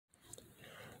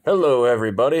Hello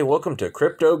everybody, welcome to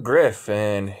Crypto Griff,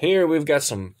 and here we've got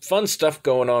some fun stuff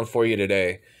going on for you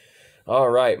today.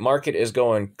 Alright, market is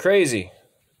going crazy.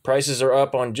 Prices are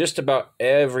up on just about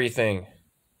everything.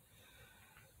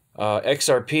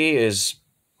 XRP is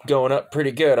going up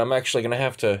pretty good. I'm actually going to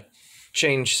have to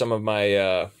change some of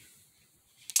my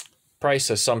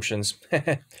price assumptions.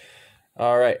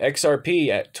 Alright, XRP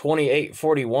at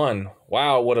 28.41.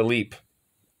 Wow, what a leap.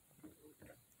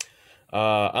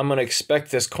 I'm going to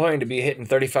expect this coin to be hitting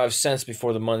 35 cents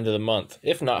before the end of the month,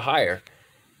 if not higher.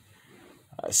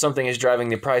 Something is driving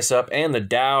the price up, and the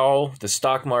Dow, the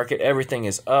stock market, everything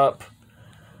is up.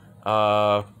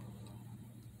 What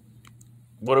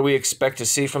do we expect to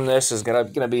see from this is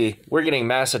going to be, we're getting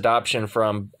mass adoption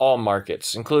from all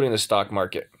markets, including the stock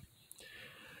market.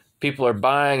 People are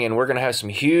buying, and we're going to have some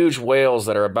huge whales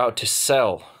that are about to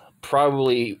sell,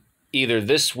 probably either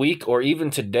this week or even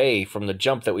today from the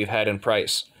jump that we've had in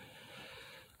price.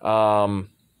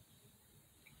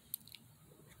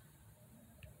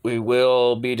 We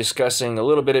will be discussing a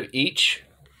little bit of each.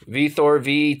 VThor,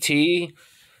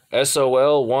 VET,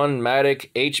 SOL, One, Matic,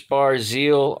 HBAR,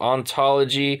 Zeal,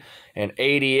 Ontology, and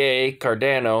ADA,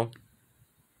 Cardano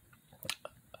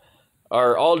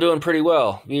are all doing pretty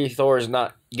well. VThor is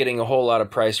not getting a whole lot of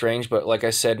price range, but like I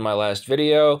said in my last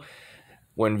video,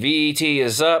 when VET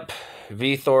is up,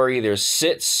 VThor either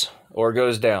sits or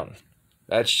goes down.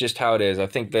 That's just how it is. I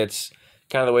think that's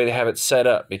kind of the way they have it set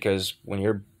up, because when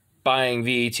you're buying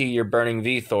VET, you're burning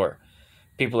VThor.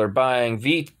 People are buying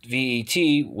VET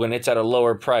when it's at a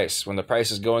lower price. When the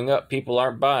price is going up, people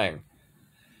aren't buying.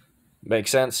 Make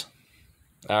sense?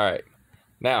 All right.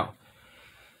 Now,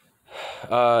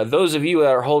 those of you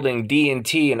that are holding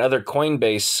D&T and other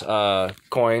Coinbase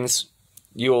coins,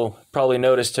 you'll probably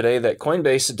notice today that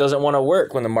Coinbase doesn't want to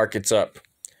work when the market's up.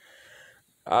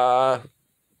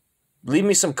 Leave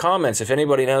me some comments if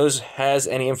anybody has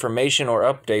any information or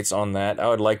updates on that. I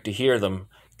would like to hear them,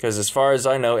 because as far as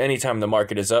I know, anytime the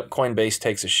market is up, Coinbase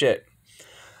takes a shit.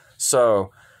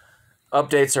 So,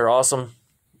 updates are awesome.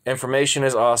 Information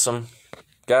is awesome.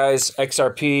 Guys,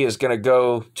 XRP is going to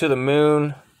go to the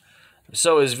moon.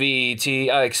 So is VET.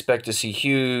 I expect to see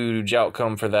huge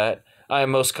outcome for that. I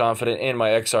am most confident in my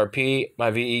XRP,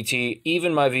 my VET,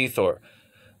 even my VThor.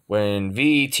 When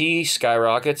VET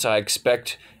skyrockets, I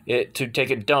expect it to take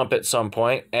a dump at some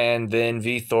point, and then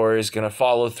VThor is going to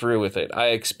follow through with it. I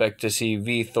expect to see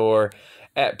VThor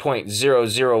at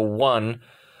 0.001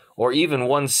 or even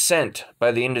 1 cent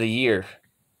by the end of the year.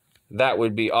 That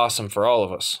would be awesome for all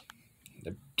of us.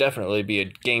 It'd definitely be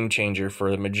a game changer for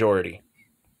the majority.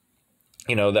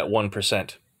 You know, that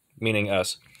 1%, meaning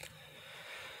us.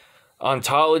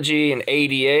 Ontology and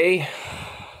ADA,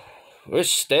 we're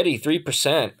steady,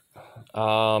 3%.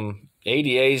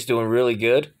 ADA is doing really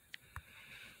good.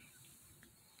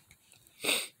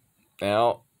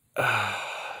 Now,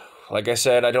 like I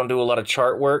said, I don't do a lot of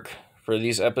chart work for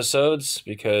these episodes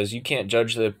because you can't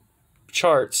judge the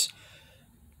charts,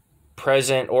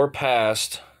 present or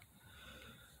past,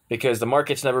 because the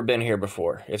market's never been here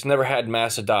before. It's never had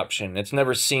mass adoption. It's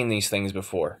never seen these things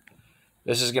before.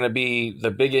 This is going to be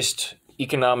the biggest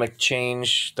economic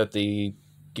change that the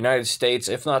United States,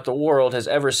 if not the world, has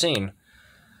ever seen.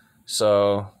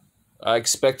 So I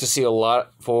expect to see a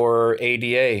lot for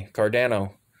ADA,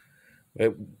 Cardano.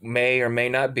 It may or may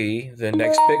not be the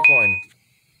next Bitcoin.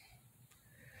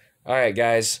 All right,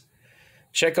 guys.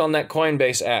 Check on that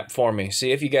Coinbase app for me.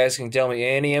 See if you guys can tell me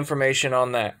any information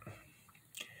on that.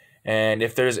 And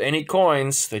if there's any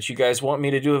coins that you guys want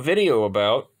me to do a video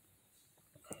about,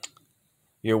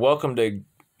 you're welcome to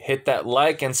hit that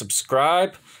like and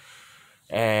subscribe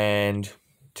and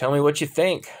tell me what you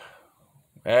think.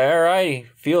 Alrighty,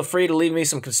 feel free to leave me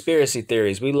some conspiracy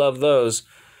theories. We love those.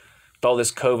 With all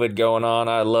this COVID going on,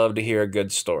 I love to hear a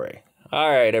good story.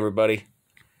 Alright, everybody.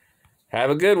 Have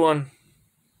a good one.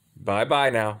 Bye-bye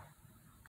now.